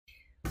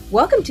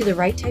Welcome to the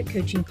Right Type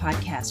Coaching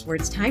Podcast, where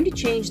it's time to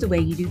change the way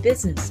you do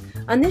business.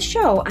 On this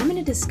show, I'm going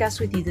to discuss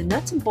with you the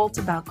nuts and bolts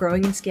about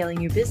growing and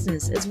scaling your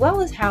business, as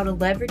well as how to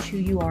leverage who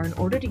you are in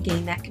order to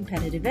gain that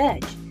competitive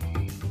edge.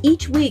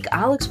 Each week,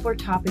 I'll explore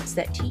topics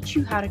that teach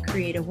you how to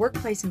create a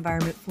workplace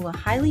environment full of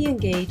highly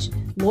engaged,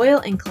 loyal,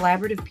 and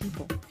collaborative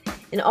people.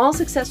 And all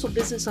successful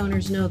business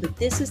owners know that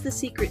this is the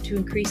secret to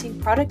increasing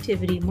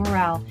productivity,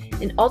 morale,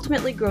 and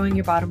ultimately growing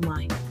your bottom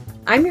line.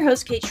 I'm your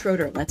host, Kate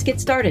Schroeder. Let's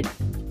get started.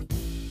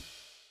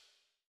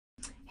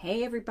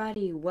 Hey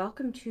everybody,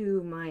 welcome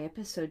to my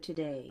episode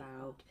today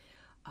about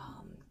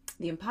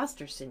the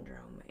imposter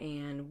syndrome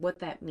and what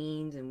that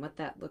means and what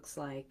that looks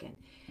like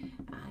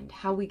and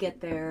how we get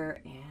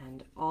there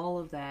and all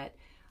of that,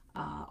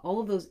 all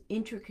of those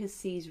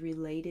intricacies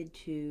related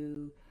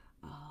to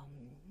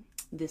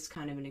this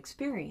kind of an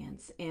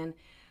experience. And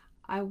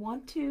I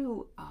want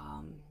to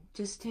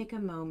just take a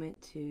moment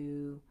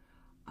to,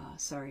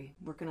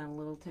 working on a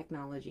little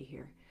technology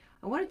here.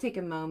 I want to take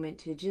a moment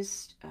to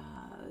just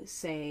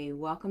say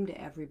welcome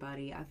to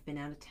everybody. I've been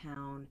out of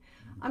town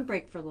on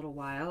break for a little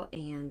while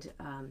and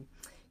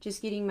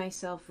just getting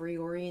myself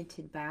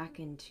reoriented back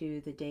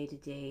into the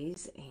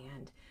day-to-days.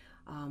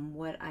 And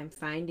what I'm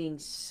finding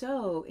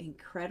so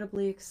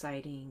incredibly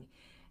exciting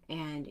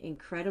and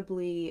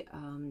incredibly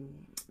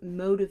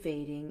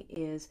motivating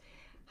is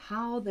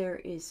how there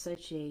is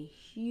such a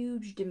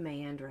huge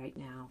demand right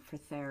now for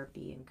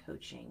therapy and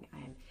coaching.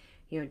 I'm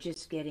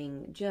just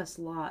getting just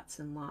lots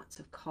and lots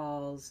of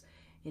calls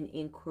and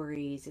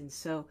inquiries. And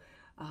so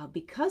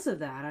because of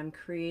that, I'm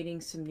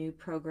creating some new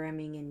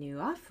programming and new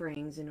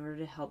offerings in order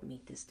to help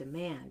meet this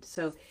demand.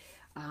 So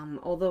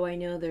although I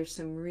know there's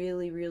some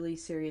really, really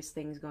serious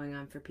things going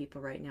on for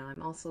people right now,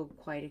 I'm also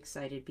quite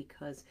excited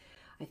because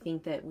I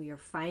think that we are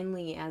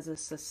finally, as a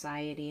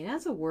society and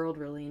as a world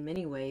really in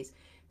many ways,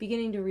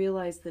 beginning to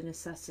realize the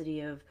necessity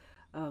of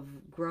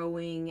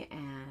growing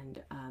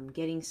and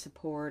getting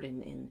support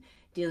and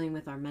dealing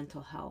with our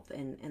mental health,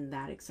 and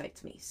that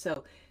excites me.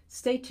 So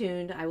stay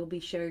tuned. I will be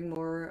sharing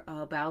more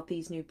about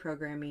these new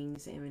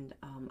programmings and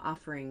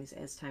offerings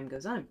as time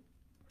goes on.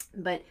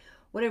 But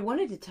what I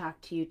wanted to talk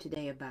to you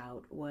today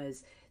about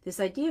was this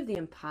idea of the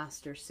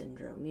imposter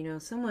syndrome.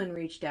 Someone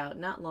reached out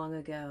not long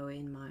ago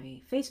in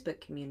my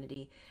Facebook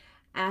community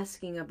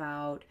asking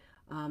about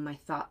my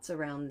thoughts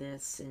around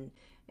this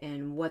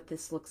and what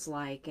this looks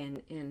like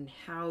and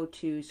how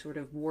to sort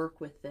of work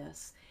with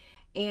this.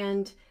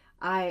 And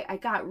I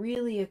got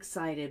really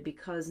excited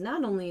because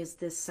not only is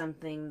this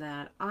something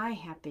that I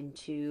happen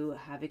to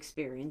have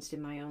experienced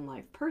in my own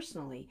life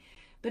personally,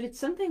 but it's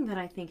something that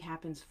I think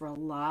happens for a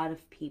lot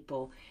of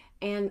people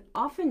and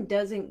often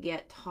doesn't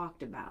get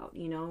talked about.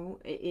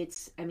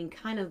 It's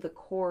kind of the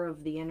core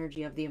of the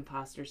energy of the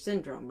imposter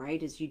syndrome,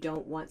 right? Is you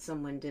don't want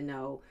someone to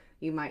know,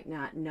 you might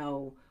not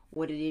know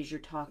what it is you're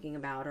talking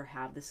about or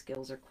have the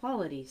skills or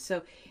qualities.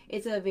 So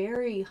it's a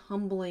very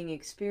humbling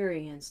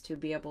experience to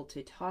be able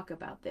to talk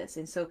about this.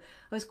 And so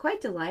I was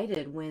quite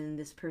delighted when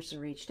this person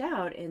reached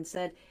out and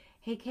said,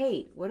 "Hey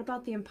Kate, what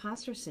about the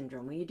imposter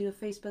syndrome? Will you do a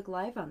Facebook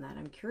Live on that?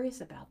 I'm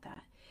curious about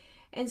that."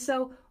 And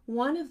so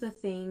one of the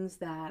things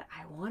that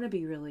I want to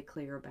be really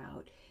clear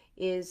about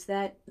is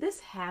that this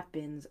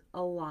happens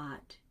a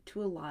lot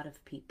to a lot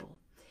of people.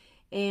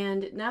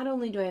 And not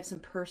only do I have some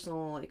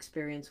personal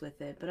experience with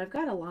it, but I've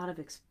got a lot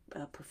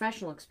of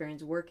professional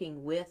experience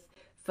working with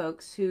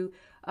folks who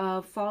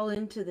fall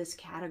into this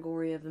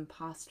category of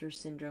imposter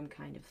syndrome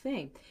kind of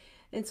thing.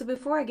 And so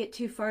before I get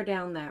too far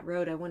down that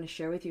road, I want to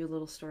share with you a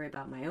little story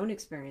about my own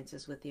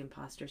experiences with the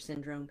imposter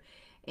syndrome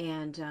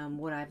and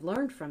what I've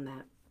learned from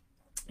that.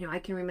 I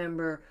can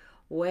remember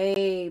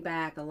way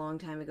back a long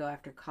time ago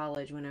after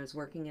college when I was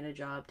working at a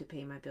job to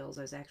pay my bills.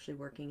 I was actually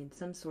working in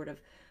some sort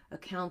of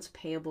accounts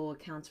payable,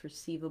 accounts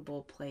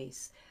receivable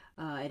place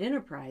at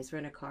Enterprise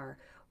Rent-A-Car,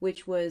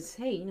 which was,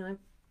 hey, I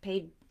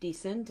paid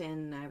decent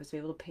and I was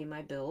able to pay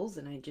my bills,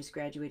 and I just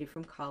graduated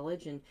from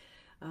college and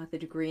the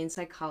degree in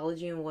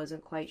psychology and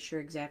wasn't quite sure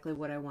exactly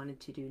what I wanted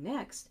to do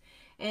next.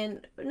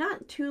 And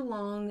not too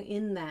long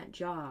in that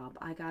job,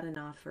 I got an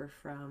offer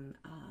from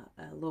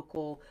a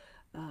local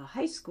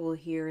high school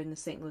here in the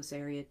St. Louis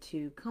area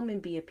to come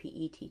and be a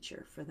PE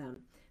teacher for them,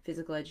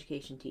 physical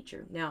education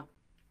teacher. Now,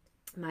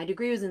 my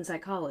degree was in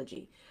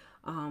psychology.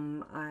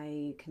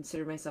 I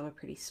consider myself a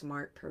pretty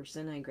smart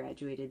person. I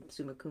graduated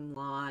summa cum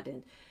laude,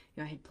 and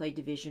I had played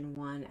Division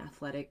I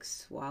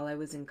athletics while I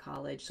was in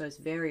college, so I was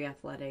very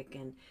athletic,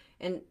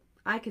 and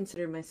I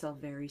considered myself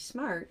very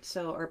smart,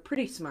 or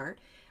pretty smart,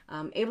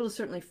 able to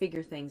certainly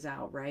figure things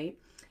out, right?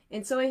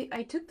 And so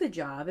I took the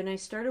job and I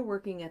started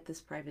working at this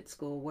private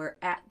school where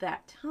at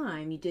that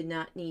time you did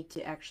not need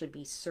to actually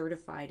be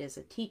certified as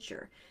a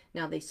teacher.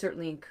 Now they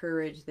certainly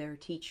encourage their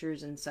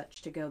teachers and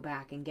such to go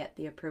back and get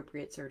the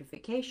appropriate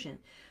certification,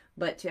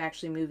 but to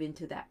actually move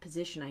into that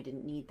position I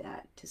didn't need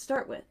that to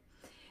start with.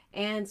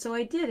 And so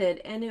I did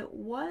it, and it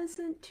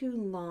wasn't too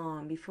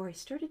long before I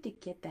started to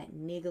get that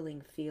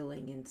niggling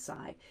feeling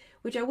inside,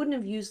 which I wouldn't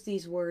have used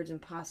these words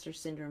imposter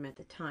syndrome at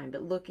the time,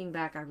 but looking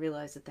back I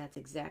realized that that's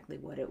exactly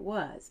what it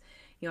was.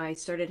 I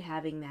started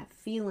having that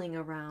feeling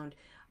around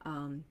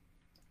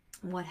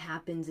what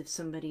happens if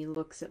somebody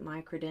looks at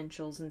my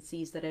credentials and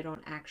sees that I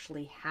don't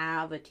actually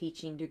have a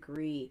teaching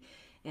degree,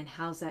 and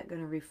how's that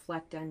going to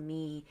reflect on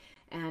me,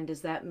 and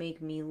does that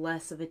make me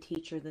less of a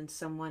teacher than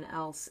someone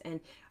else? And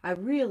I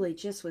really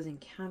just was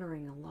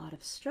encountering a lot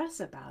of stress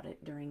about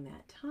it during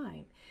that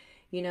time.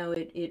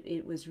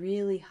 It was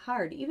really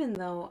hard, even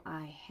though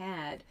I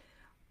had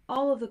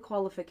all of the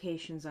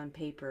qualifications on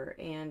paper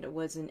and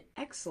was an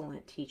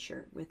excellent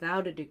teacher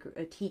without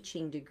a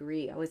teaching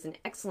degree. I was an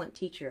excellent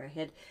teacher. I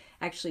had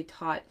actually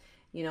taught,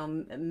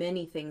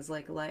 many things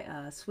like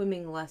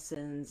swimming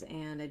lessons,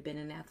 and I'd been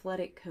an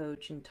athletic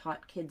coach and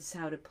taught kids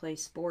how to play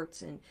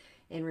sports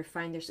and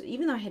refine their. So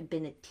even though I had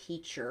been a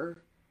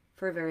teacher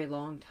for a very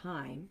long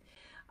time,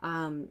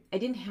 I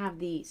didn't have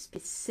the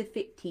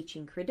specific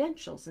teaching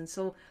credentials. And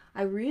so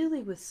I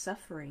really was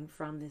suffering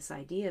from this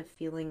idea of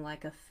feeling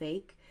like a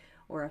fake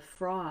or a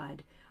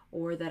fraud,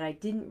 or that I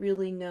didn't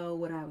really know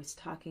what I was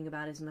talking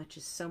about as much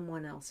as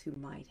someone else who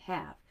might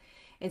have.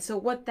 And so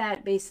what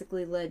that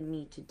basically led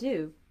me to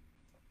do,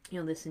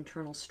 this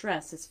internal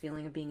stress, this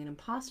feeling of being an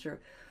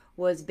imposter,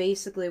 was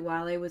basically,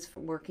 while I was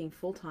working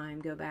full-time,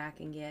 go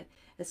back and get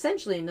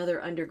essentially another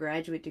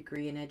undergraduate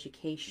degree in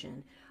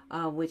education,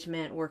 which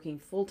meant working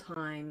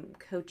full-time,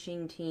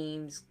 coaching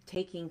teams,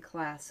 taking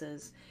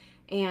classes,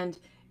 and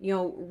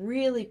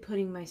really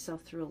putting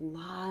myself through a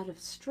lot of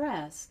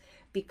stress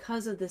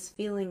because of this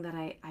feeling that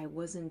I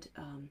wasn't,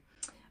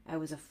 I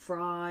was a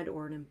fraud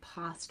or an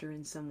imposter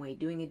in some way,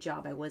 doing a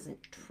job I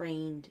wasn't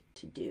trained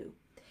to do.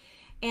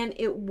 And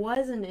it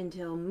wasn't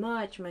until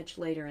much, much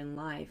later in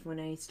life, when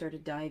I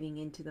started diving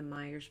into the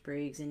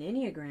Myers-Briggs and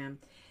Enneagram,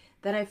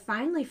 that I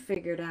finally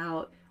figured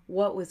out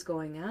what was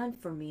going on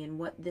for me and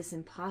what this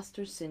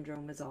imposter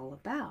syndrome was all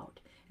about.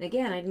 And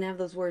again, I didn't have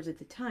those words at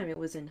the time. It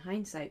was in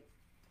hindsight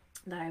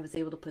that I was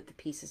able to put the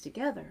pieces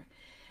together.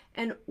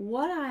 And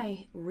what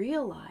I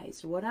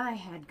realized, what I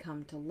had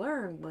come to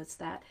learn, was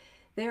that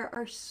there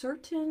are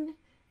certain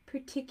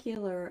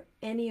particular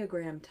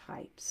Enneagram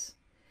types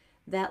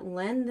that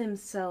lend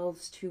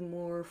themselves to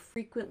more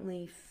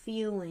frequently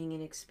feeling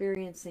and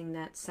experiencing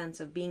that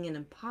sense of being an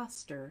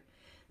imposter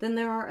than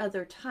there are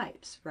other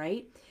types,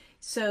 right?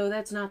 So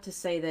that's not to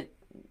say that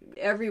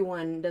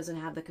everyone doesn't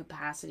have the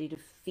capacity to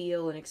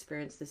feel and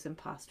experience this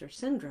imposter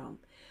syndrome.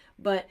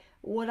 But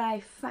what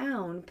I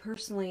found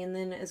personally, and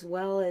then as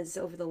well as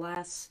over the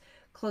last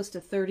close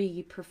to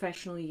 30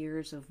 professional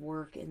years of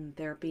work in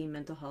therapy,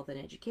 mental health, and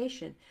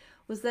education,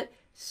 was that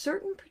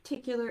certain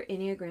particular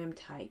Enneagram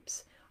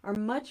types are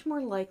much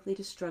more likely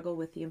to struggle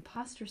with the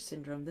imposter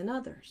syndrome than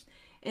others.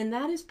 And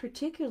that is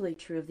particularly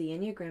true of the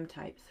Enneagram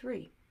Type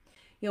 3.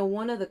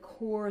 One of the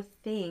core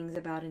things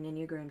about an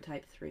Enneagram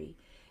Type 3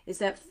 is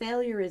that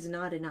failure is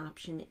not an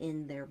option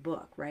in their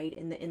book, right?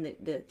 And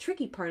the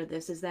tricky part of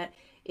this is that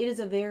it is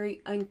a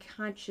very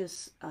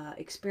unconscious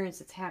experience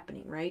that's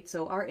happening, right?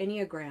 So our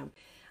Enneagram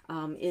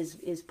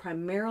is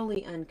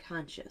primarily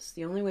unconscious.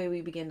 The only way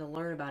we begin to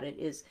learn about it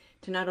is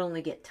to not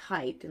only get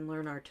typed and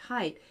learn our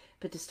type,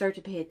 but to start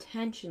to pay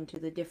attention to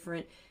the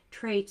different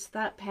traits,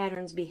 thought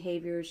patterns,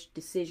 behaviors,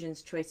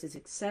 decisions, choices,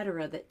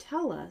 etc., that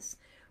tell us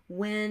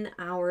when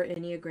our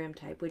Enneagram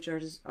type, which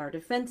is our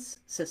defense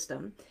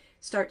system,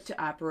 starts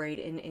to operate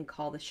and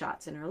call the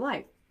shots in our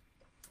life.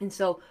 And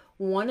so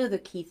one of the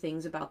key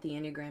things about the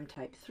Enneagram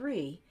Type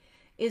 3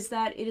 is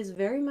that it is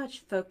very much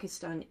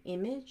focused on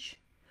image,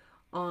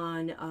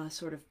 on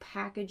sort of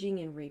packaging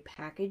and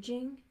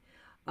repackaging.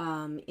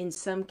 In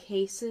some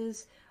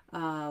cases,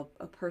 a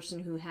person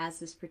who has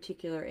this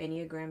particular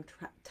Enneagram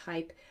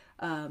type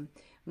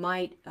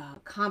might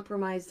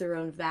compromise their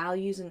own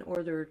values in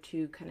order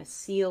to kind of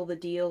seal the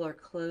deal or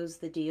close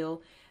the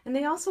deal. And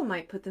they also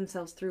might put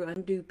themselves through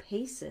undue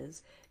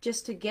paces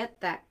just to get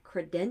that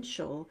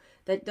credential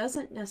that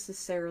doesn't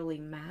necessarily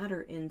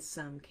matter in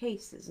some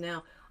cases.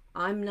 Now,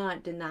 I'm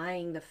not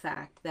denying the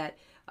fact that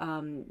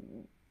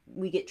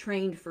we get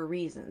trained for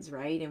reasons,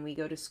 right? And we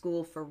go to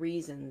school for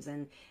reasons,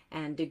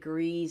 and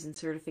degrees and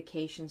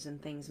certifications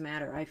and things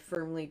matter. I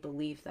firmly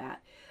believe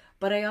that.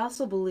 But I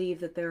also believe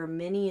that there are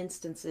many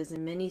instances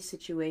and many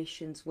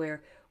situations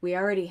where we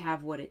already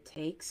have what it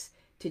takes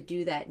to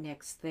do that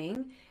next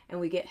thing, and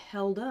we get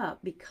held up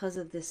because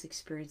of this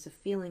experience of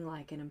feeling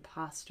like an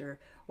imposter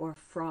or a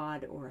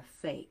fraud or a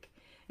fake.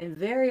 And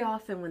very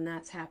often when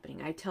that's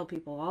happening, I tell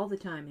people all the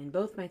time in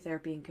both my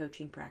therapy and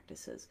coaching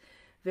practices,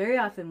 very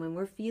often when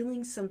we're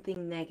feeling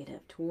something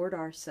negative toward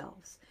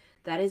ourselves,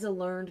 that is a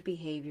learned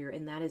behavior,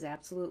 and that is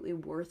absolutely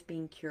worth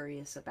being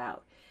curious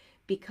about.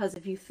 Because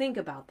if you think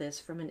about this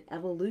from an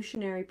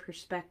evolutionary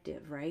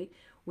perspective, right,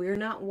 we're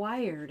not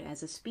wired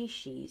as a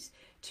species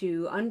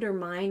to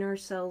undermine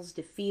ourselves,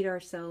 defeat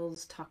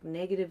ourselves, talk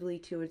negatively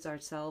towards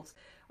ourselves,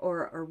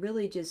 or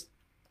really just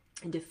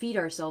defeat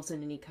ourselves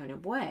in any kind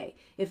of way.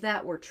 If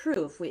that were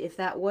true, if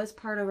that was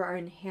part of our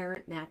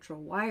inherent natural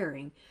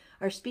wiring,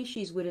 our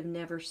species would have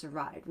never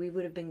survived. We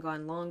would have been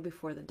gone long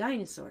before the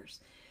dinosaurs.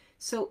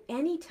 So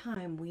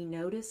anytime we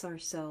notice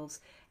ourselves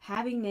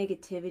having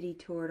negativity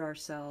toward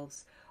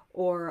ourselves,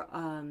 or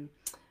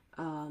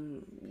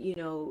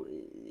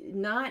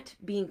not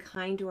being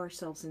kind to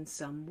ourselves in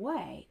some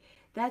way,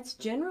 that's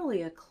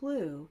generally a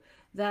clue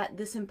that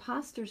this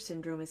imposter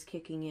syndrome is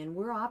kicking in.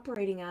 We're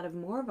operating out of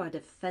more of a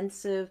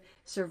defensive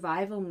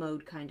survival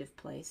mode kind of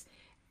place.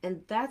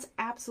 And that's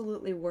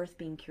absolutely worth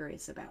being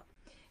curious about,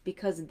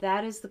 because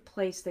that is the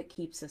place that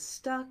keeps us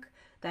stuck.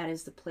 That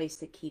is the place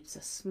that keeps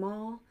us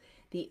small.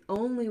 The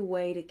only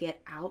way to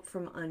get out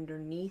from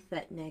underneath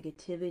that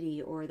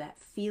negativity or that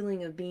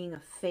feeling of being a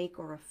fake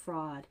or a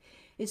fraud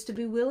is to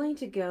be willing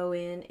to go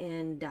in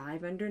and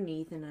dive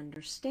underneath and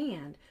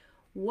understand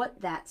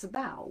what that's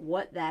about,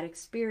 what that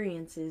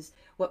experience is,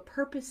 what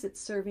purpose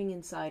it's serving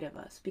inside of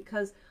us.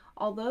 Because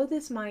although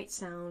this might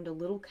sound a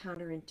little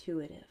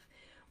counterintuitive,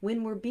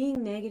 when we're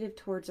being negative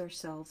towards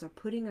ourselves or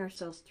putting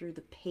ourselves through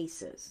the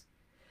paces,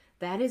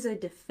 that is a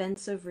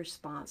defensive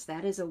response.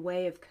 That is a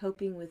way of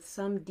coping with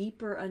some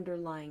deeper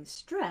underlying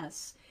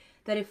stress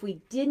that if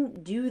we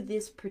didn't do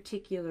this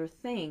particular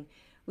thing,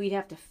 we'd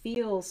have to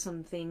feel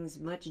some things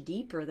much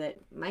deeper that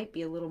might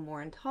be a little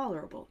more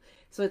intolerable.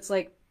 So it's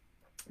like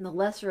the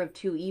lesser of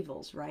two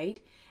evils, right?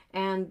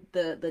 And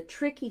the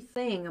tricky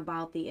thing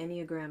about the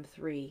Enneagram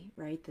 3,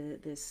 right,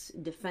 this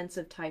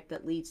defensive type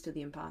that leads to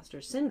the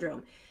imposter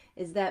syndrome,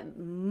 is that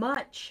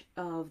much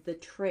of the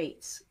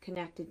traits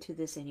connected to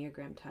this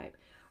Enneagram type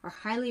are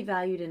highly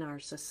valued in our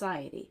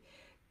society.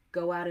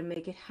 Go out and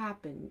make it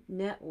happen,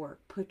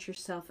 network, put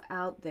yourself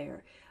out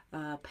there,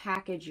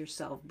 package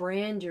yourself,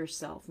 brand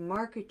yourself,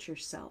 market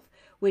yourself,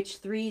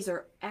 which 3s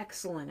are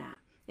excellent at,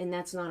 and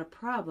that's not a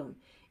problem.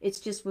 It's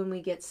just when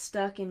we get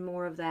stuck in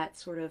more of that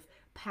sort of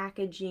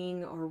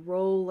packaging or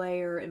role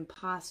layer,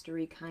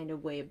 impostery kind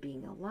of way of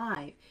being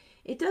alive,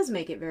 it does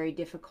make it very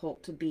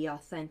difficult to be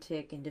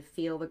authentic and to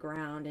feel the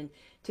ground and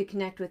to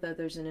connect with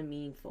others in a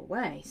meaningful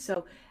way.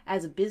 So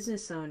as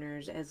business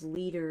owners, as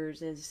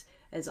leaders,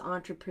 as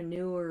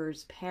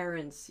entrepreneurs,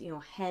 parents,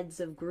 heads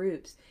of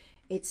groups,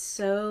 it's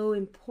so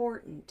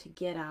important to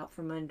get out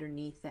from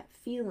underneath that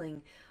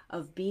feeling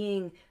of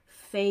being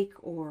fake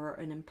or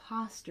an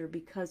imposter,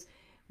 because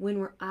when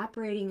we're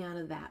operating out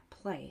of that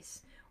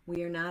place,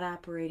 we are not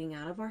operating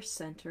out of our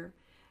center,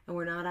 and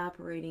we're not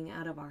operating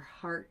out of our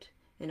heart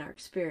and our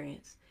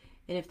experience.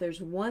 And if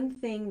there's one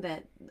thing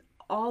that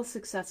all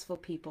successful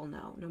people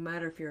know, no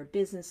matter if you're a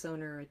business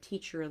owner, a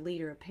teacher, a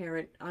leader, a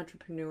parent,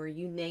 entrepreneur,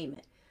 you name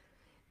it,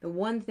 the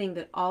one thing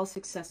that all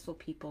successful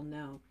people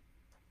know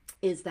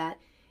is that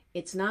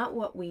it's not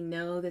what we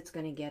know that's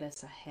going to get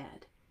us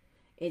ahead.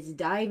 It's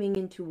diving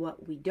into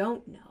what we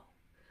don't know,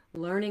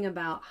 learning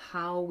about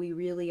how we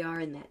really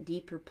are in that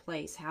deeper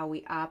place, how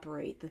we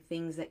operate, the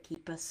things that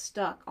keep us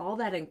stuck, all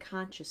that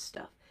unconscious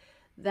stuff.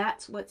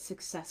 That's what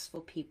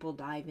successful people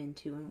dive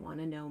into and want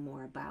to know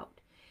more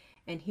about.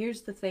 And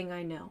here's the thing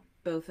I know,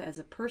 both as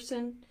a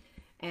person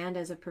and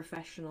as a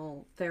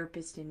professional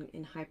therapist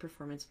and high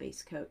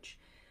performance-based coach.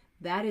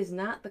 That is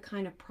not the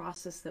kind of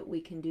process that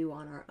we can do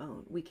on our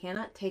own. We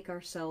cannot take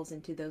ourselves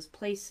into those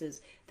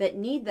places that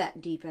need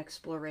that deep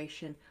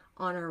exploration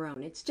on our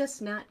own. It's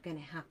just not going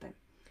to happen.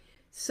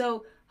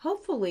 So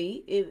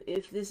hopefully,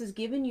 if this has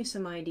given you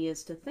some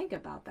ideas to think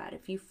about that,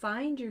 if you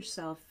find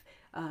yourself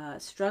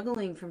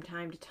struggling from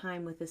time to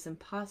time with this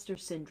imposter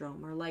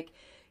syndrome, or like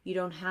you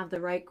don't have the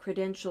right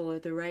credential or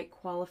the right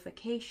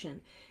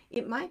qualification,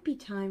 it might be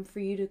time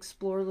for you to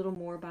explore a little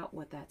more about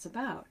what that's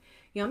about.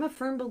 I'm a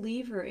firm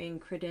believer in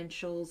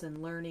credentials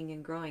and learning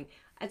and growing.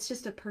 It's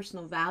just a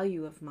personal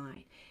value of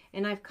mine.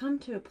 And I've come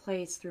to a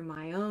place through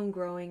my own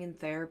growing in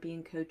therapy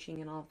and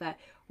coaching and all of that,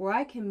 where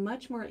I can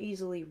much more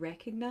easily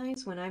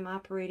recognize when I'm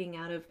operating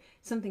out of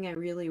something I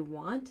really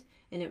want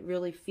and it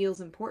really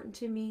feels important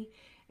to me,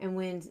 and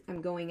when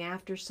I'm going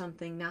after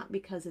something not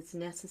because it's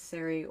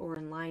necessary or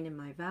in line in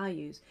my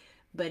values,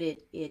 but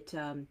it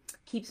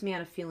keeps me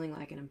out of feeling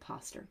like an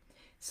imposter.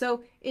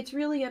 So it's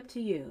really up to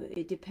you.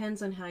 It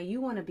depends on how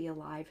you want to be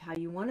alive, how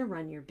you want to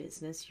run your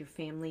business, your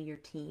family, your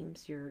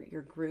teams,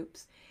 your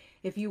groups.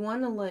 If you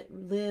want to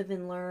live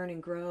and learn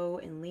and grow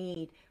and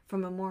lead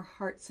from a more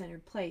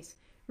heart-centered place,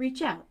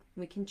 reach out.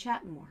 We can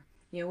chat more.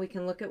 We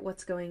can look at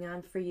what's going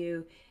on for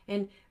you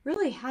and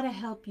really how to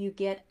help you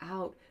get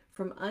out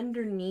from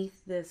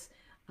underneath this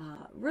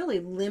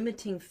really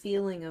limiting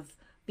feeling of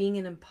being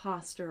an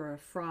imposter or a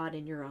fraud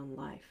in your own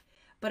life.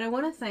 But I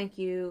want to thank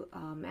you,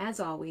 as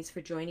always,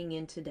 for joining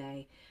in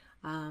today.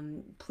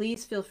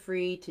 Please feel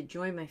free to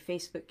join my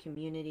Facebook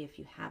community if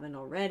you haven't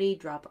already.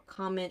 Drop a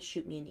comment,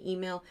 shoot me an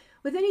email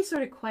with any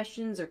sort of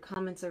questions or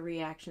comments or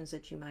reactions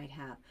that you might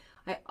have.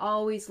 I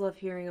always love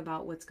hearing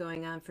about what's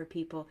going on for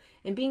people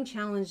and being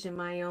challenged in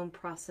my own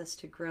process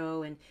to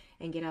grow and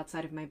get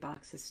outside of my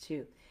boxes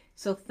too.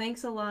 So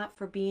thanks a lot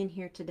for being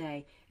here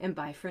today, and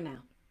bye for now.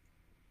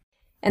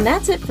 And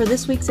that's it for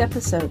this week's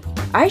episode.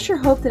 I sure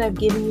hope that I've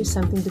given you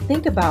something to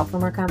think about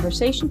from our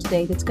conversation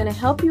today that's going to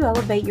help you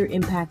elevate your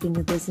impact in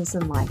your business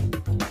and life.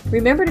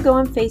 Remember to go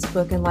on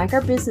Facebook and like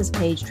our business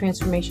page,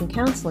 Transformation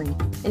Counseling.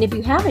 And if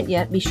you haven't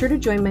yet, be sure to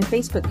join my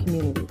Facebook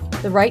community,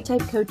 The Right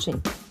Type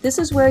Coaching. This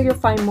is where you'll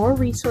find more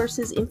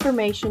resources,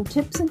 information,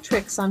 tips, and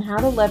tricks on how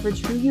to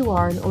leverage who you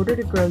are in order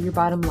to grow your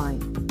bottom line.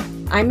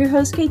 I'm your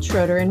host, Kate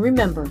Schroeder, and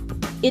remember,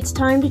 it's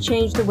time to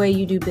change the way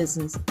you do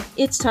business.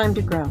 It's time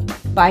to grow.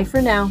 Bye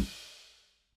for now.